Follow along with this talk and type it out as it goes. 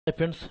Hi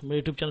friends, मेरे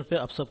YouTube channel पे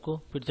आप सबको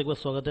फिर से एक बार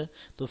स्वागत है।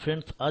 तो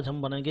फ्रेंड्स, आज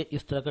हम बनाएंगे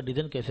इस तरह का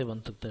डिज़ाइन कैसे बन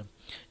सकता है।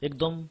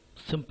 एकदम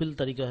सिंपल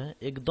तरीका है,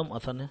 एकदम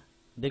आसान है।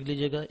 देख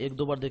लीजिएगा, एक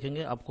दो बार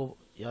देखेंगे आपको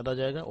याद आ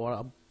जाएगा और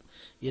आप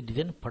ये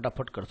डिज़ाइन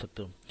फटाफट कर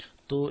सकते हो।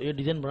 तो ये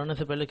डिज़ाइन बनाने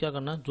से पहले क्या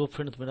करना, जो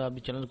फ्रेंड्स मेरा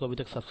अभी चैनल को अभी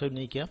तक सब्सक्राइब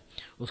नहीं किया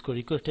उसको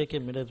रिक्वेस्ट है कि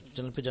मेरे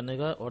चैनल पे जाने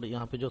का और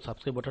यहाँ पे जो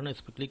सब्सक्राइब बटन है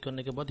इस पर क्लिक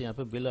करने के बाद यहाँ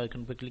पे बेल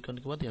आइकन पे क्लिक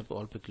करने के बाद यहाँ पे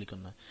ऑल पे क्लिक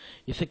करना है।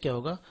 इससे क्या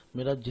होगा,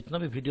 मेरा जितना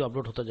भी वीडियो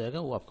अपलोड होता जाएगा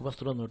वो आपके पास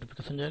तुरंत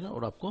नोटिफिकेशन जाएगा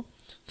और आपको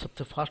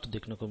सबसे फास्ट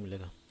देखने को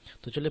मिलेगा।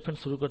 तो चलिए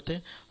फ्रेंड्स, शुरू करते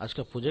हैं आज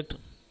का प्रोजेक्ट।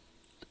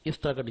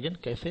 इस तरह का डिज़ाइन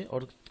कैसे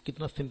और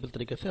कितना सिंपल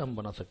तरीके से हम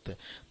बना सकते हैं।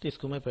 तो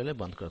इसको मैं पहले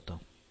बंद करता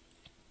हूँ।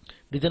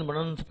 डिज़ाइन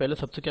बनाने से पहले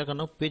सबसे क्या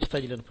करना हो, पेज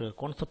साइज लेना पड़ेगा।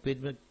 कौन सा पेज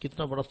में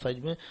कितना बड़ा साइज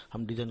में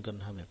हम डिज़ाइन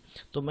करना है हमें।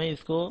 तो मैं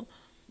इसको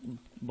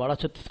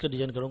 12x36 का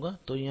डिज़ाइन करूँगा।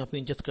 तो यहाँ पे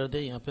इंचेस कर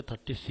दिया, यहाँ पे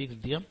 36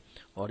 दिया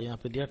और यहाँ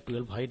पे दिया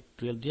 12 हाइट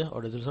 12 दिया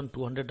और रेजोल्यूशन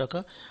 200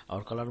 रखा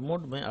और कलर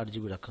मोड में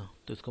 8GB रखा।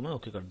 तो इसको मैं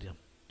ओके कर दिया।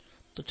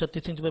 तो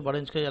 36 इंच पे 12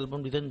 इंच का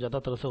एल्बम डिज़ाइन ज़्यादा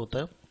तरह से होता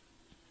है।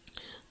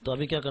 तो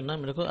अभी क्या करना है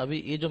मेरे को, अभी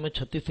ये जो मैं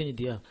 36 इंच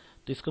दिया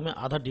तो इसको मैं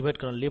आधा डिवाइड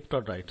करना, लेफ्ट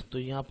और राइट। तो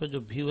यहाँ पे जो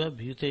व्यू है,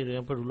 व्यू से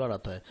यहाँ पे रूलर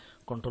आता है,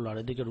 कंट्रोल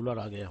आर। देखिए रूलर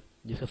आ गया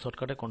जिसका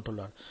शॉर्टकट है कंट्रोल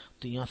आर।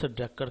 तो यहाँ से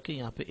ड्रैग करके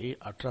यहाँ पे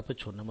 18 पे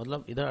छोड़ना,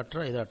 मतलब इधर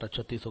 18 इधर 18,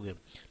 36 हो गया।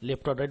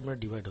 लेफ्ट और राइट मेरा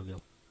डिवाइड हो गया।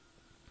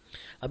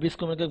 अभी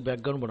इसको मेरे को एक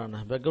बैकग्राउंड बनाना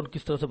है। बैकग्राउंड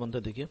किस तरह से बनता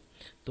है देखिए।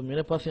 तो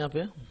मेरे पास यहाँ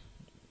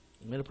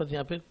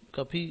पे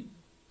काफ़ी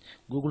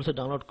गूगल से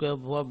डाउनलोड किया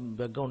हुआ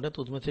बैकग्राउंड है।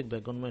 तो उसमें से एक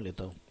बैकग्राउंड मैं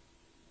लेता हूँ।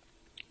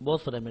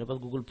 बहुत सारा है मेरे पास,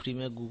 गूगल फ्री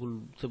में, गूगल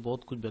से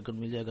बहुत कुछ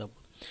बैकग्राउंड मिल जाएगा आपको।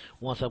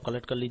 वहाँ से आप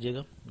कलेक्ट कर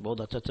लीजिएगा,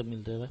 बहुत अच्छा अच्छा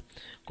मिलता है।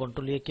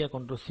 कंट्रोल ए किया,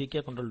 कंट्रोल सी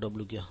किया, कंट्रोल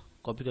डब्ल्यू किया,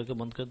 कॉपी करके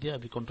बंद कर दिया।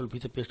 अभी कंट्रोल भी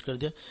से पेस्ट कर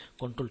दिया,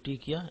 कंट्रोल टी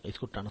किया,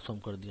 इसको ट्रांसफॉर्म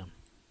कर दिया।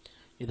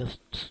 इधर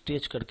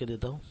स्टेच करके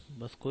देता हूँ,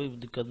 बस कोई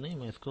दिक्कत नहीं,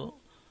 मैं इसको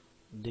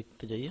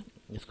देखते जाइए।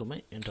 इसको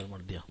मैं एंटर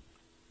मार दिया।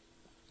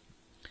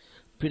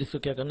 फिर इसको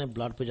क्या करना है,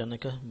 ब्लर पे जाने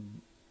का।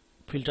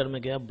 फिल्टर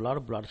में गया, ब्लर,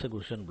 ब्लर से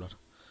गॉसियन ब्लर।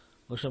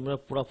 गॉसियन ब्लर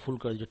पूरा फुल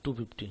कर दीजिए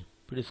 250।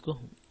 फिर इसको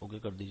ओके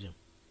कर दीजिए।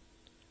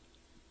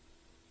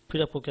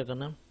 फिर आपको क्या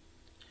करना है,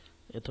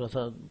 ये थोड़ा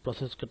सा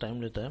प्रोसेस का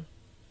टाइम लेता है।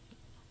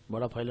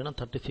 बड़ा फाइल है ना,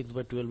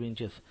 36/12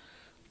 इंचेस।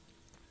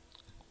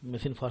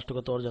 मशीन फास्ट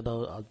होगा तो और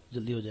ज़्यादा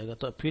जल्दी हो जाएगा।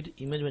 तो फिर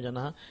इमेज में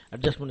जाना है,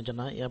 एडजस्टमेंट में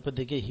जाना है। यहाँ पे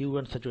देखिए hue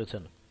and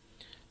saturation,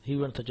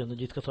 hue and saturation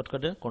जिसका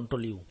शॉर्टकट है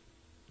कंट्रोल यू।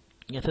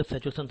 यहाँ से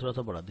सैचुरेशन थोड़ा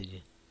सा बढ़ा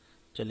दीजिए।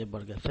 चलिए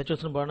बढ़ गया।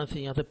 सैचुरेशन बढ़ाने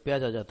से यहाँ से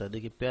प्याज आ जाता है।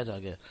 देखिए प्याज आ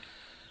गया,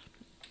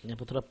 यहाँ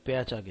पे थोड़ा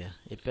पैच आ गया।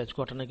 ये पैच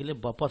को हटाने के लिए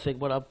वापस एक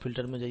बार आप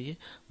फिल्टर में जाइए,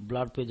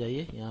 ब्लर पे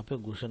जाइए, यहाँ पे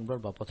गॉसियन ब्लर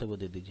वापस एक बार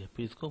दे दीजिए।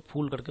 फिर इसको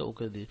फुल करके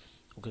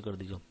ओके कर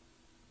दीजिए।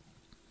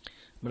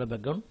 मेरा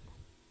बैकग्राउंड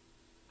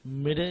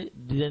मेरे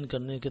डिज़ाइन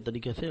करने के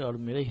तरीके से और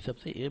मेरे हिसाब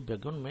से ये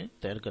बैकग्राउंड मैं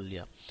तैयार कर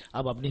लिया।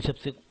 अब अपने हिसाब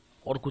से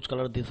और कुछ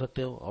कलर दे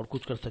सकते हो और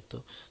कुछ कर सकते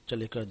हो।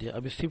 चलिए कर दिया।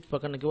 अभी शिफ्ट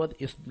पकड़ने के बाद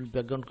इस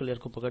बैकग्राउंड के लेयर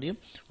को पकड़िए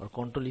और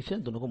कंट्रोल ई से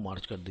दोनों को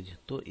मार्च कर दीजिए।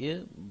 तो ये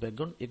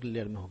बैकग्राउंड एक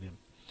लेयर में हो गया।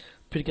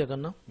 फिर क्या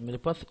करना, मेरे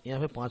पास यहाँ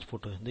पे 5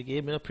 फोटो है। देखिए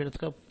ये मेरा फ्रेंड्स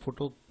का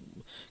फोटो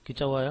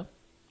खींचा हुआ है,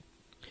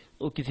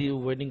 वो किसी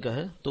वेडिंग का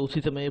है। तो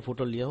उसी से मैं ये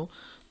फोटो लिया हूँ।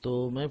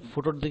 तो मैं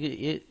फोटो देखिए,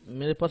 ये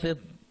मेरे पास ये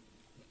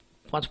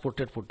 5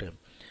 पोर्ट्रेट फोटो है।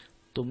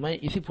 तो मैं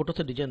इसी फोटो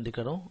से डिजाइन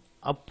दिखा रहा हूँ।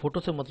 आप फोटो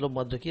से मतलब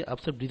मत रखिए, आप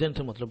सिर्फ डिजाइन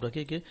से मतलब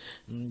रखिए कि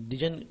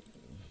डिजाइन,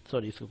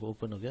 सॉरी इसको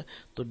ओपन हो गया।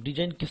 तो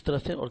डिजाइन किस तरह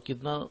से और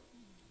कितना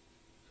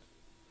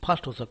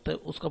फास्ट हो सकता है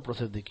उसका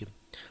प्रोसेस देखिए।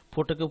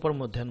 फोटो के ऊपर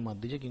मत ध्यान मत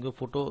दीजिए, क्योंकि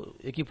फोटो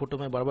एक ही फोटो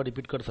मैं बार बार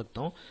रिपीट कर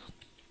सकता हूँ।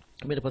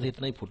 मेरे पास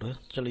इतना ही फोटो है।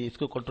 चलिए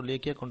इसको कंट्रोल ए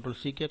किया, कंट्रोल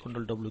सी किया,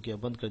 कंट्रोल डब्ल्यू किया,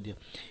 बंद कर दिया।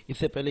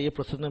 इससे पहले ये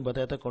प्रोसेस में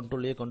बताया था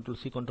कंट्रोल ए, कंट्रोल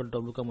सी, कंट्रोल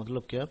डब्ल्यू का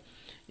मतलब क्या।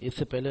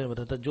 इससे पहले मैं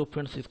बताया था। जो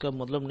फ्रेंड्स इसका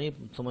मतलब नहीं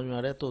समझ में आ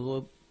रहा है तो वो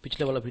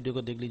पिछले वाला वीडियो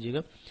को देख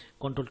लीजिएगा।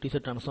 कंट्रोल टी से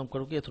ट्रांसफॉर्म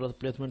करके थोड़ा सा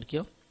प्लेसमेंट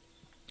किया।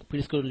 फिर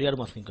इसको लेयर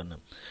मास्किंग करना।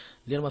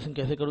 लेयर मास्किंग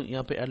कैसे करूँ,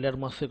 यहाँ पे एड लेयर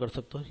मास्क से कर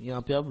सकते हो।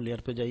 यहाँ पे आप लेयर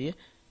पे जाइए,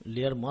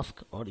 लेयर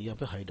मास्क और यहाँ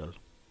पे हाइड ऑल।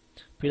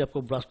 फिर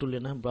आपको ब्रश टूल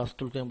लेना है। ब्रश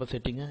टूल के यहाँ पर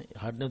सेटिंग है,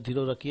 हार्डनेस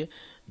 0 रखिए।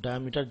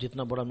 डायमीटर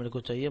जितना बड़ा मेरे को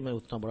चाहिए मैं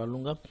उतना बड़ा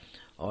लूँगा।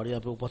 और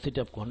यहाँ पे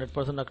ओपेसिटी आपको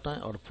 100% रखना है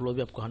और फ्लो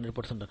भी आपको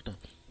 100% रखना है।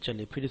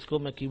 चलिए फिर इसको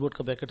मैं कीबोर्ड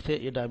का ब्रैकेट से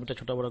ये डायमीटर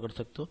छोटा बड़ा कर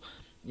सकते हो।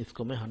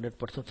 इसको मैं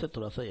 100% से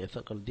थोड़ा सा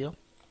ऐसा कर दिया।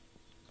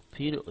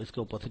 फिर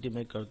इसके ओपेसिटी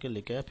मैं करके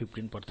लेके आया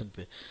 15%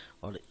 पे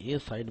और ये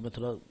साइड में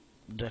थोड़ा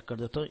ड्रैग कर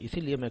देता हूँ।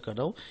 इसीलिए मैं कर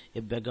रहा हूँ,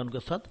 ये बैकग्राउंड के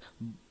साथ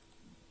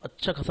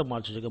अच्छा खासा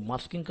मार्च हो जाएगा।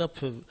 मास्किंग का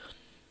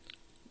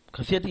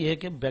खासियत ये है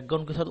कि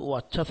बैकग्राउंड के साथ वो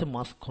अच्छा से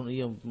मास्क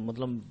ये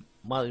मतलब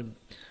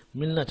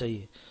मिलना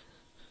चाहिए,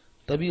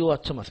 तभी वो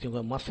अच्छा मास्किंग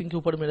होगा। मास्किंग के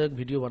ऊपर मेरा एक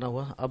वीडियो बना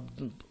हुआ।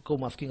 अब को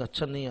मास्किंग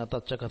अच्छा नहीं आता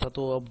अच्छा खासा,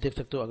 तो आप देख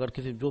सकते हो। अगर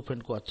किसी जो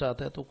फ्रेंड को अच्छा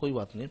आता है तो कोई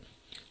बात नहीं,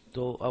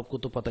 तो आपको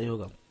तो पता ही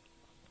होगा।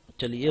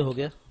 चलिए ये हो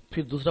गया।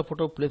 फिर दूसरा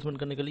फोटो प्लेसमेंट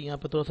करने के लिए यहाँ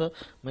पे थोड़ा सा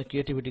मैं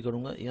क्रिएटिविटी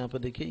करूँगा। यहाँ पे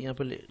देखिए, यहाँ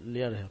पे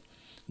लेयर है,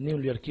 new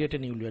layer, create a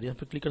new layer. यहाँ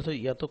पे क्लिक कर सकते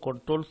हो, या तो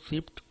कंट्रोल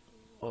शिफ्ट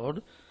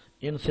और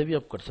एन से भी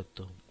आप कर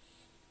सकते हो।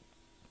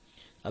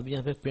 अब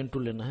यहाँ पे पेन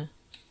टूल लेना है।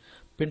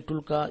 पेन टूल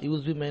का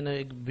यूज़ भी मैंने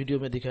एक वीडियो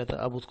में दिखाया था,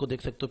 आप उसको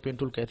देख सकते हो पेन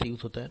टूल कैसे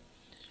यूज़ होता है।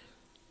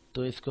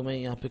 तो इसको मैं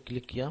यहाँ पे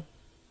क्लिक किया,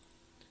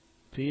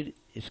 फिर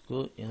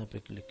इसको यहाँ पे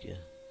क्लिक किया।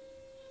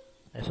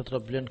 ऐसा थोड़ा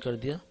ब्लेंड कर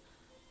दिया।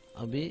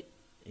 अभी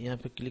यहाँ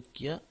पे क्लिक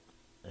किया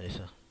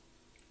ऐसा,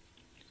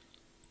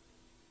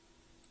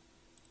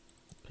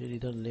 फिर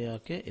इधर ले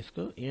आके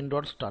इसको एंड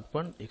और स्टार्ट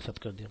पॉइंट एक साथ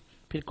कर दिया,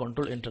 फिर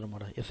कंट्रोल एंटर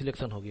मारा, ये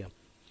सिलेक्शन हो गया।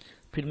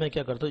 फिर मैं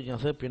क्या करता हूँ, यहाँ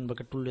से पेन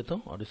बकेट टूल लेता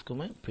हूँ और इसको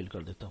मैं फिल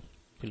कर देता हूँ।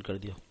 फिल कर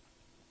दिया,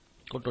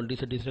 कंट्रोल डी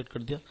से डिसेलेक्ट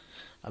कर दिया।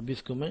 अभी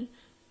इसको मैं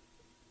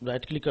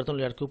राइट क्लिक करता हूँ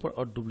लेयर के ऊपर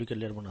और डुप्लीकेट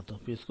लेयर बनाता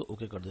हूँ, फिर इसको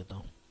ओके कर देता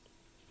हूँ।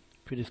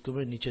 फिर इसको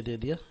मैं नीचे दे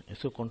दिया,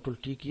 इसको कंट्रोल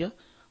टी किया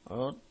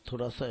और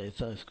थोड़ा सा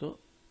ऐसा इसको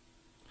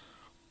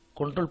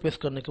कंट्रोल प्रेस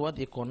करने के बाद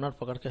ये कॉर्नर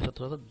पकड़ के ऐसा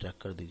थोड़ा सा ड्रैग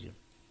कर दीजिए।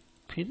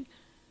 फिर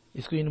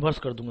इसको इन्वर्स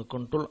कर दूंगा,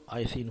 कंट्रोल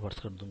आई से इन्वर्स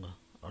कर दूंगा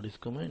और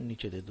इसको मैं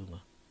नीचे दे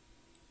दूंगा,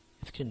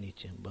 इसके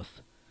नीचे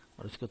बस।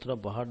 और इसको थोड़ा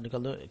बाहर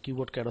निकाल दो,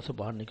 कीबोर्ड के एरो से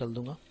बाहर निकाल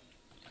दूंगा।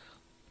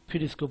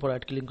 फिर इसके ऊपर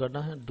राइट क्लिक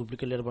करना है,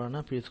 डुप्लीकेट लेयर बनाना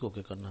है, फिर इसको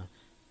ओके करना है,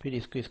 फिर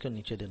इसको इसका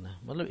नीचे देना है,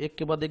 मतलब एक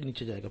के बाद एक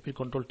नीचे जाएगा। फिर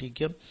कंट्रोल टी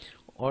किया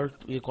और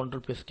ये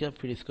कंट्रोल प्रेस किया,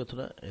 फिर इसको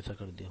थोड़ा ऐसा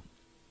कर दिया,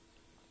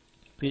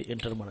 फिर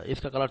एंटर मारा।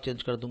 इसका कलर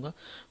चेंज कर दूंगा।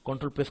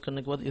 कंट्रोल प्रेस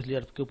करने के बाद इस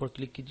लेयर के ऊपर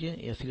क्लिक कीजिए,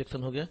 यह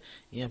सिलेक्शन हो गया।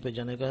 यहाँ पे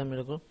जाने का है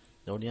मेरे को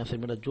और यहाँ से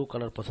मेरा जो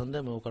कलर पसंद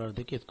है मैं वो कलर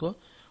देके इसको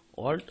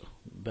ऑल्ट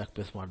बैक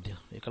प्रेस मार दिया,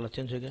 ये कलर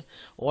चेंज हो गया।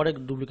 और एक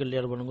डुप्लीकेट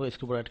लेयर बनूंगा,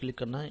 इसके ऊपर राइट क्लिक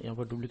करना है, यहाँ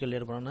पर डुप्लीकेट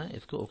लेयर बनाना है,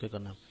 इसको ओके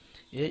करना है,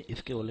 ये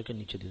इसके वाले के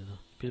नीचे दे देता।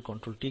 फिर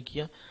कंट्रोल टी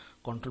किया,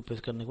 कंट्रोल प्रेस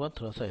करने के बाद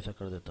थोड़ा सा ऐसा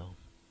कर देता हूँ,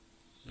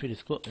 फिर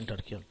इसको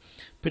एंटर किया।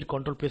 फिर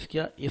कंट्रोल प्रेस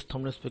किया, इस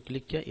थंबनेल पे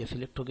क्लिक किया, ये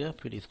सिलेक्ट हो गया।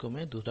 फिर इसको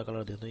मैं दूसरा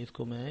कलर देता हूँ,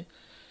 इसको मैं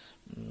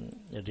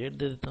रेड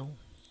दे देता हूँ।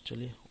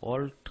 चलिए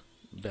ऑल्ट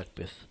बैक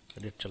प्रेस,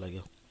 रेड चला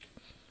गया।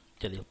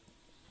 चलिए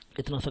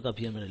इतना सा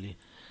काफ़ी है मेरे लिए।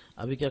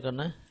 अभी क्या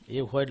करना है,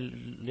 ये व्हाइट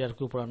लेयर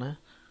के ऊपर आना है,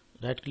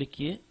 राइट क्लिक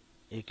किए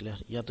एक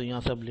लेयर, या तो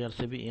यहाँ से अब लेयर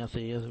से भी यहाँ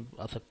से ये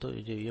आ सकते हो,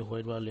 ये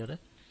व्हाइट वाला लेयर है।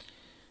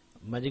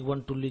 मैजिक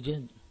वन टूल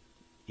लीजिए,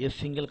 ये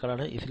सिंगल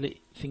कलर है इसलिए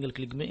सिंगल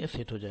क्लिक में ये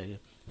सेट हो जाएगा,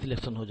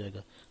 सिलेक्शन हो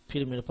जाएगा।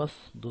 फिर मेरे पास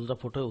दूसरा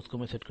फोटो है, उसको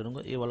मैं सेट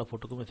करूँगा, ये वाला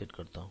फोटो को मैं सेट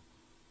करता हूँ।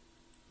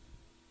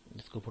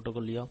 इसको फोटो को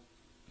लिया,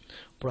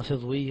 प्रोसेस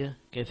वही है,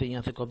 कैसे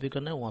यहाँ से कॉपी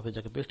करना है वहाँ पे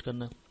जाके पेस्ट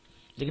करना है,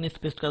 लेकिन इस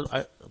पेस्ट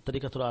का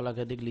तरीका थोड़ा अलग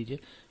है, देख लीजिए।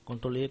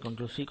 कंट्रोल ए,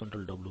 कंट्रोल सी,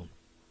 कंट्रोल डब्ल्यू,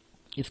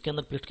 इसके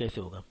अंदर पेस्ट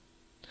कैसे होगा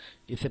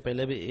इससे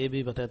पहले भी ये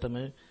भी बताया था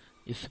मैं।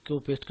 इसको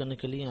पेस्ट करने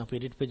के लिए यहाँ पे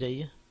एडिट पे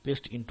जाइए,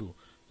 पेस्ट इनटू,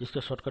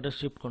 जिसका शॉर्टकट है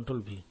शिफ्ट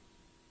कंट्रोल भी,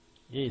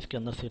 ये इसके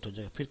अंदर सेट हो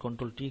जाएगा। फिर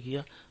कंट्रोल टी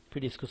किया,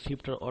 फिर इसको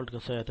शिफ्ट और ऑल्ट की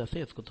सहायता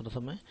से इसको थोड़ा सा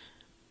मैं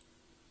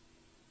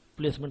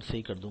प्लेसमेंट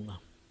सही कर दूंगा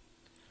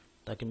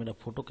ताकि मेरा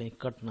फोटो कहीं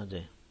कट ना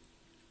जाए।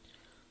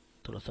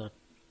 थोड़ा सा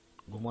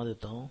घुमा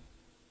देता हूँ,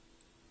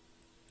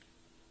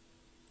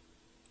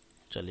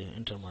 चलिए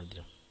एंटर मार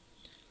दिया,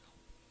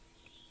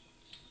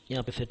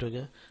 यहाँ पे सेट हो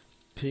गया।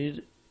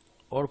 फिर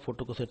और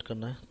फोटो को सेट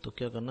करना है, तो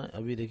क्या करना है,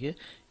 अभी देखिए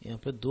यहाँ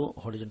पे दो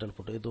हॉरिजॉन्टल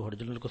फोटो, ये दो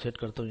हॉरिजॉन्टल को सेट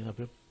करता हूँ। यहाँ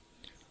पे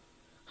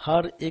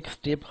हर एक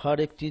स्टेप,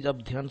 हर एक चीज़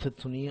आप ध्यान से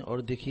सुनिए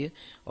और देखिए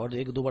और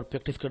एक दो बार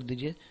प्रैक्टिस कर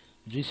दीजिए।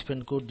 जिस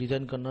पेन को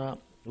डिज़ाइन करना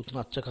उतना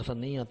अच्छा खासा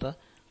नहीं आता,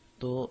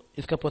 तो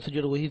इसका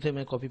प्रोसीजर वही से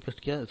मैं कॉपी पेस्ट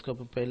किया। इसका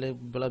पहले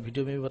वाला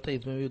वीडियो में भी बताया,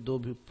 इसमें भी दो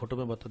फोटो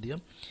में बता दिया,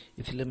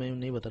 इसलिए मैं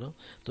नहीं बता रहा हूँ।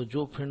 तो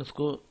जो फ्रेंड्स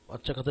को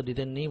अच्छा खासा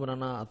डिज़ाइन नहीं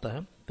बनाना आता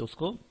है तो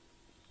उसको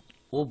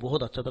वो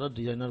बहुत अच्छा तरह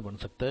डिज़ाइनर बन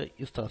सकता है,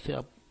 इस तरह से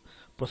आप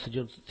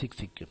प्रोसीजर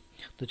सीख के।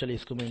 तो चलिए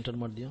इसको मैं एंटर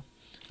मार दिया।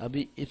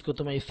 अभी इसको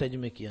तो मैं इस साइज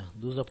में किया,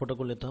 दूसरा फोटो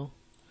को लेता हूँ,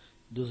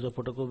 दूसरा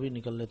फोटो को भी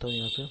निकल लेता हूँ।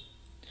 यहाँ पे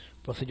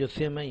प्रोसीजर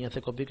सेम है, यहाँ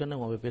से कॉपी करना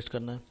है, वहाँ पे पेस्ट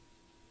करना है।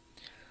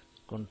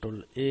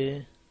 कंट्रोल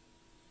ए,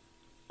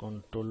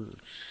 कंट्रोल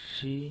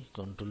सी,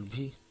 कंट्रोल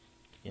भी,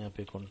 यहाँ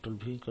पे कंट्रोल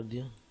भी कर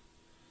दिया,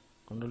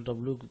 कंट्रोल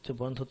डब्ल्यू से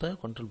बंद होता है,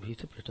 कंट्रोल भी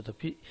से पेस्ट होता है।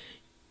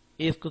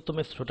 फिर इसको तो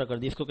मैं छोटा कर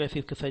दिया, इसको कैसे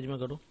इसके साइज में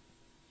करूँ।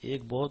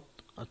 एक बहुत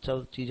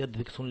अच्छा चीज़ है,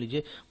 देख सुन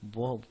लीजिए,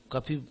 बहुत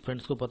काफ़ी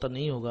फ्रेंड्स को पता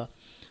नहीं होगा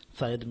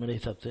शायद मेरे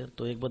हिसाब से,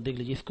 तो एक बार देख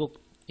लीजिए इसको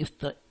इस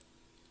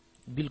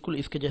बिल्कुल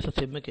इसके जैसा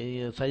शेप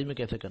में साइज में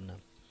कैसे करना है।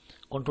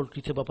 कंट्रोल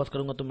टी से वापस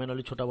करूँगा तो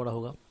मैनुअली छोटा बड़ा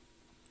होगा,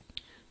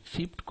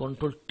 शिफ्ट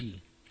कंट्रोल टी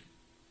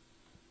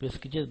प्रेस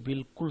कीजिए,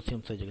 बिल्कुल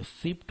सेम साइज जगह,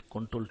 शिफ्ट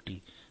कंट्रोल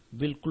टी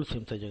बिल्कुल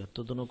सेम साइज जगह।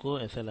 तो दोनों को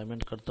ऐसा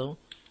अलाइनमेंट करता हूँ,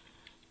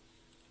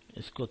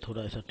 इसको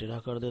थोड़ा ऐसा टेढ़ा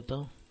कर देता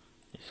हूँ,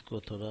 इसको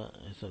थोड़ा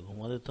ऐसा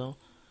घुमा देता हूँ।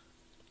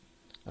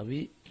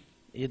 अभी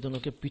ये दोनों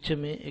के पीछे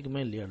में एक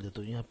मैं लेयर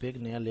देता हूँ, यहाँ पे एक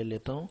नया लेयर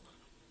लेता हूँ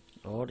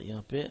और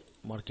यहाँ पे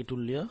मार्की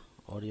टूल लिया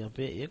और यहाँ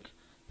पे एक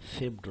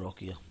शेप ड्रॉ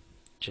किया।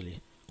 चलिए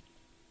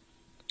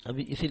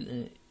अभी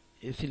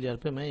इसी लेयर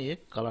पे मैं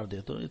एक कलर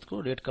देता हूँ, इसको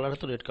रेड कलर है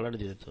तो रेड कलर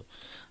दे देता हूँ।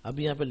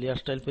 अभी यहाँ पे लेयर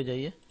स्टाइल पे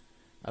जाइए,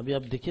 अभी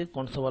आप देखिए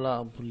कौन सा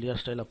वाला लेयर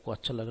स्टाइल आपको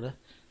अच्छा लग रहा है।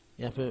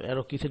 यहाँ पे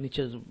एरो की से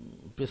नीचे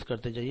प्रेस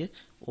करते जाइए,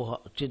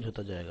 वो चेंज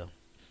होता जाएगा,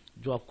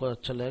 जो आपको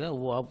अच्छा लगेगा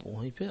वो आप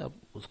वहीं पे आप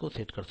उसको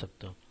सेट कर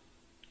सकते हो।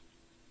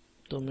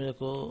 तो मेरे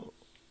को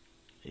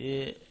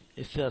ये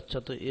इससे अच्छा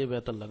तो ये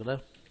बेहतर लग रहा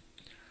है,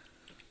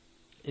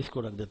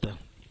 इसको रख देता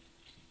है।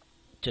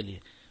 चलिए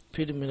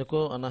फिर मेरे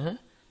को आना है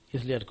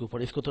इस लेयर के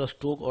ऊपर, इसको थोड़ा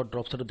स्ट्रोक और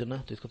ड्रॉप शेडो देना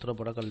है, तो इसको थोड़ा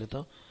बड़ा कर लेता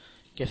हूँ।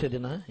 कैसे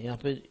देना है, यहाँ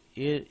पे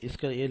ये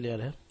इसका ये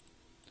लेयर है,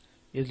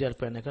 इस लेयर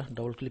पे आने का,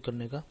 डबल क्लिक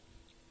करने का,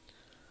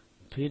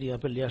 फिर यहाँ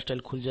पे लेयर स्टाइल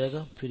खुल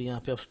जाएगा। फिर यहाँ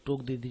पे आप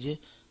स्ट्रोक दे दीजिए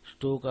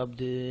स्ट्रोक आप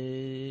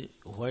दे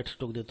वाइट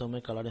स्ट्रोक देता हूँ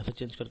मैं, कलर यहाँ से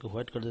चेंज करके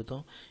वाइट कर देता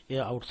हूँ। ये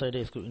आउटसाइड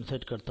है, इसको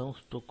इनसाइड करता हूँ,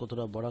 स्ट्रोक को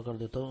थोड़ा बड़ा कर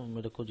देता हूँ,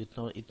 मेरे को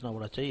जितना इतना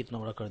बड़ा चाहिए इतना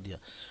बड़ा कर दिया।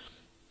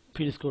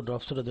 फिर इसको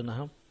ड्रॉप से देना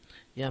है।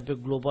 यहाँ पे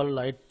ग्लोबल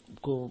लाइट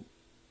को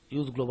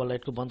ग्लोबल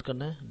लाइट को बंद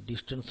करना है,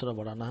 डिस्टेंस थोड़ा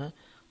बढ़ाना है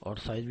और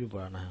साइज भी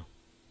बढ़ाना है।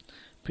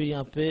 फिर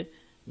यहाँ पे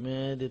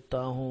मैं देता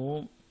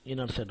हूँ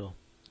इनर शेडो,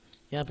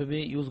 यहाँ पे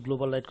भी यूज़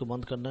ग्लोबल लाइट को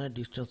बंद करना है,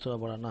 डिस्टेंस थोड़ा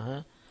बढ़ाना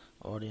है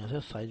और यहाँ से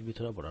साइज भी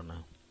थोड़ा बढ़ाना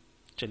है।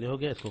 चलिए हो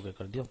गया, इसको क्या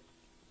कर दिया।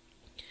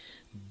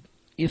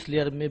 इस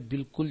लेयर में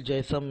बिल्कुल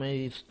जैसा मैं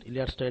इस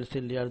लेयर स्टाइल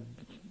से लेयर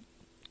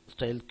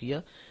स्टाइल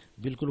किया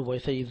बिल्कुल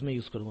वैसा ही इसमें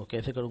यूज़ करूँगा।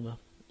 कैसे करूँगा,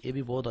 ये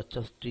भी बहुत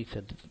अच्छा ट्रिक्स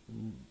है,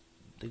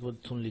 देखो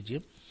सुन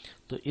लीजिए।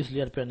 तो इस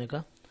लेयर पे आने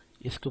का,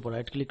 इसके ऊपर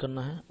राइट क्लिक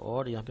करना है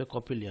और यहाँ पे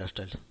कॉपी लेयर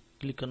स्टाइल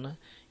क्लिक करना है।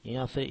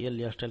 यहाँ से ये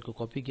लेयर स्टाइल को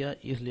कॉपी किया,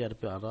 इस लेयर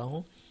पे आ रहा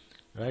हूँ,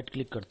 राइट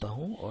क्लिक करता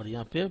हूँ और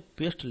यहाँ पे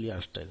पेस्ट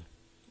लेयर स्टाइल,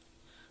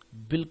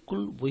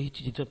 बिल्कुल वही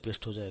चीज़ इसमें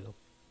पेस्ट हो जाएगा।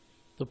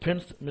 तो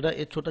फ्रेंड्स, मेरा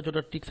ये छोटा छोटा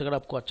ट्रिक्स अगर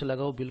आपको अच्छा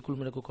लगा हो बिल्कुल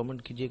मेरे को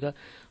कमेंट कीजिएगा,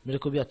 मेरे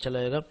को भी अच्छा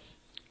लगेगा।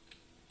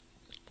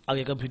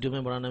 आगे का वीडियो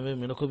में बनाने में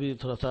मेरे को भी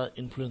थोड़ा सा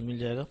इन्फ्लुएंस मिल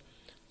जाएगा।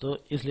 तो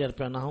इस लेयर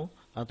पे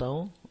आता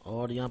हूँ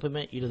और यहाँ पे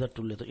मैं इरेजर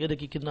टूल लेता हूँ। ये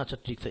देखिए कितना अच्छा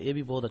ट्रिक्स है, ये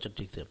भी बहुत अच्छा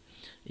ट्रिक्स है।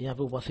 यहाँ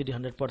पे ओपेसिटी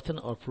 100%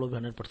 और फ्लो भी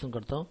 100%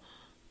 करता हूँ।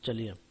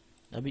 चलिए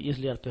अभी इस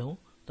लेयर पे हूँ,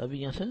 तो अभी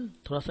यहाँ से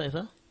थोड़ा सा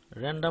ऐसा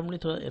रैंडमली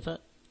थोड़ा ऐसा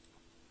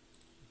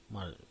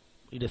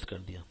इरेज कर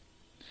दिया।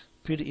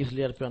 फिर इस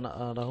लेयर पे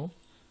आ रहा हूँ,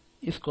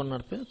 इस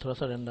कॉर्नर पे थोड़ा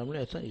सा रैंडमली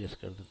ऐसा इरेज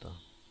कर देता हूँ।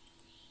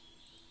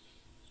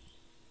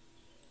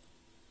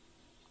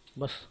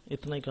 बस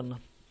इतना ही करना,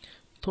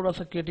 थोड़ा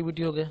सा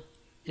क्रिएटिविटी हो गया।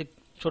 एक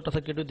छोटा सा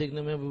क्रिएटिव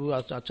देखने में भी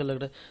अच्छा लग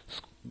रहा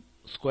है,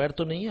 स्क्वायर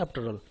तो नहीं है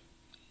आफ्टर ऑल,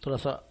 थोड़ा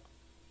सा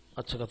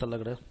अच्छा खासा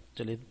लग रहा है।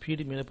 चलिए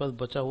फिर मेरे पास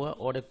बचा हुआ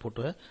और एक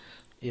फ़ोटो है,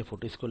 ये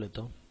फ़ोटो इसको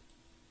लेता हूँ।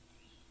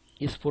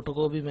 इस फोटो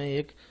को भी मैं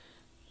एक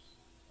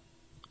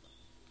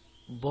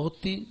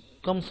बहुत ही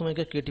कम समय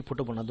का क्रिएटिव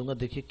फोटो बना दूंगा,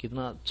 देखिए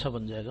कितना अच्छा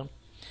बन जाएगा।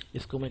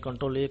 इसको मैं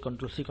control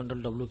control C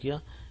control W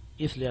किया,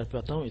 इस लेयर पे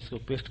आता हूँ, इसको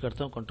पेस्ट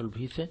करता हूँ कंट्रोल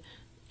V से।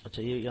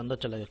 अच्छा ये अंदर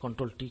चला गया,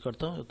 कंट्रोल T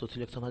करता हूँ तो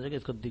सिलेक्शन आ जाएगा,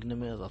 इसको दिखने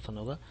में आसान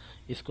होगा।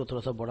 इसको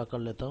थोड़ा सा बड़ा कर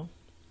लेता हूँ,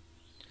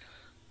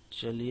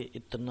 चलिए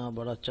इतना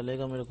बड़ा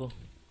चलेगा मेरे को,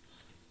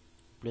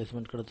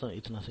 प्लेसमेंट करता हूँ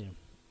इतना सही।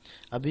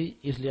 अभी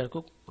इस लेयर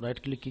को राइट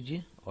क्लिक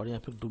कीजिए और यहाँ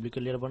पे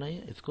डुप्लीकेट लेयर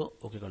बनाइए, इसको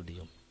ओके कर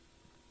दीजिए।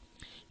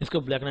 इसको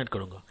ब्लैक एंड व्हाइट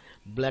करूँगा।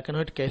 ब्लैक एंड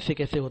व्हाइट कैसे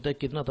कैसे होता है,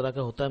 कितना तरह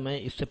का होता है, मैं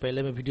इससे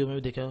पहले मैं वीडियो में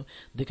भी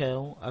दिखाया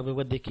हूँ। अब एक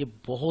बार देखिए,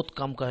 बहुत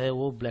काम का है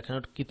वो ब्लैक एंड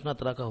व्हाइट कितना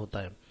तरह का होता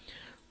है।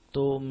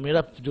 तो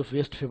मेरा जो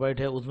बेस्ट फेवरेट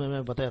है उसमें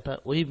मैं बताया था,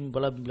 वही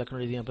वाला ब्लैक एंड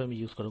व्हाइट यहाँ पे मैं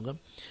यूज़ करूँगा।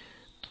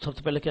 तो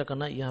सबसे पहले क्या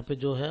करना है, यहाँ पे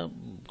जो है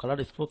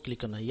कलर, इसको क्लिक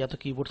करना है, या तो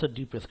कीबोर्ड से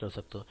डी प्रेस कर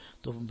सकते हो।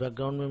 तो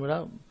बैकग्राउंड में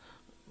मेरा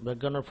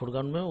बैकग्राउंड और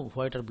फोरग्राउंड में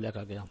व्हाइट और ब्लैक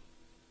आ गया,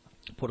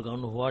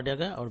 फोरग्राउंड व्हाइट आ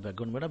गया और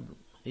बैकग्राउंड मेरा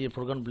ये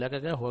फोरग्राउंड ब्लैक आ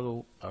गया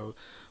और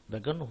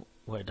बैकग्राउंड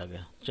व्हाइट आ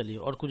गया। चलिए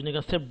और कुछ नहीं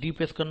करना, सिर्फ डी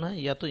प्रेस करना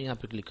है या तो यहाँ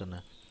पे क्लिक करना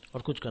है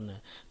और कुछ करना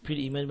है। फिर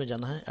इमेज में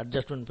जाना है,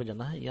 एडजस्टमेंट पे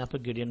जाना है, यहाँ पे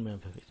ग्रेडियंट में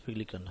इस पर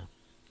क्लिक करना है,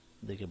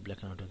 देखिए ब्लैक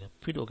एंड व्हाइट हो गया।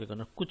 फिर ओके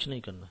करना, कुछ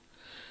नहीं करना।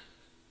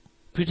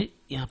 फिर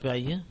यहाँ पे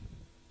आइए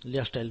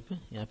लेयर स्टाइल पे,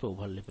 यहाँ पे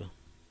ओवरले पे,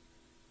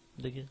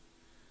 देखिए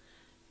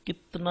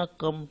कितना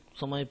कम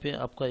समय पे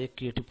आपका एक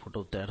क्रिएटिव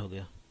फोटो तैयार हो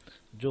गया।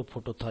 जो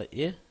फोटो था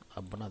ये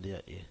अब बना दिया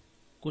ये,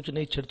 कुछ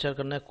नहीं छेड़छाड़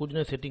करना है, कुछ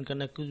नहीं सेटिंग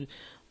करना है, कुछ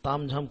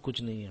ताम झाम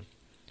कुछ नहीं है।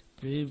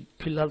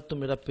 फिलहाल तो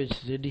मेरा पेज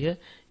रेडी है।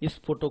 इस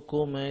फोटो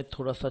को मैं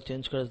थोड़ा सा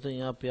चेंज कर देता हूँ,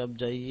 यहाँ पे आप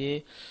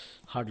जाइए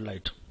हार्ड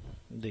लाइट,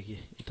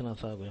 देखिए इतना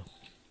सा आ गया।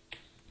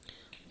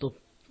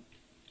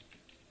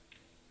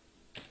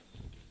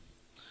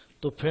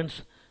 तो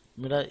फ्रेंड्स,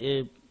 मेरा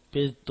ये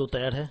पेज तो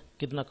तैयार है,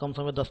 कितना कम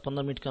समय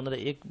 10-15 मिनट के अंदर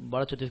एक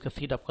 12-34 का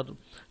सीट आपका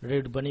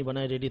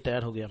रेडी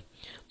तैयार हो गया।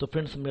 तो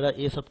फ्रेंड्स, मेरा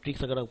ये सब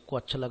ट्रिक्स अगर आपको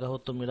अच्छा लगा हो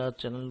तो मेरा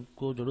चैनल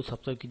को जरूर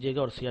सब्सक्राइब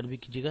कीजिएगा और शेयर भी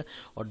कीजिएगा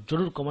और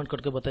जरूर कमेंट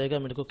करके बताइएगा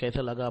मेरे को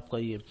कैसा लगा आपका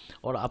ये,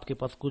 और आपके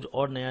पास कुछ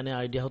और नया नया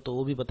आइडिया हो तो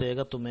वो भी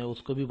बताइएगा, तो मैं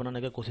उसको भी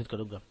बनाने का कोशिश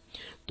करूँगा।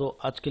 तो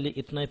आज के लिए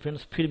इतना ही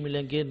फ्रेंड्स, फिर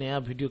मिलेंगे नया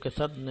वीडियो के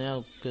साथ,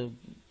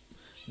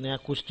 नया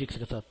कुछ ट्रिक्स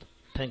के साथ।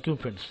 Thank you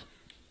friends.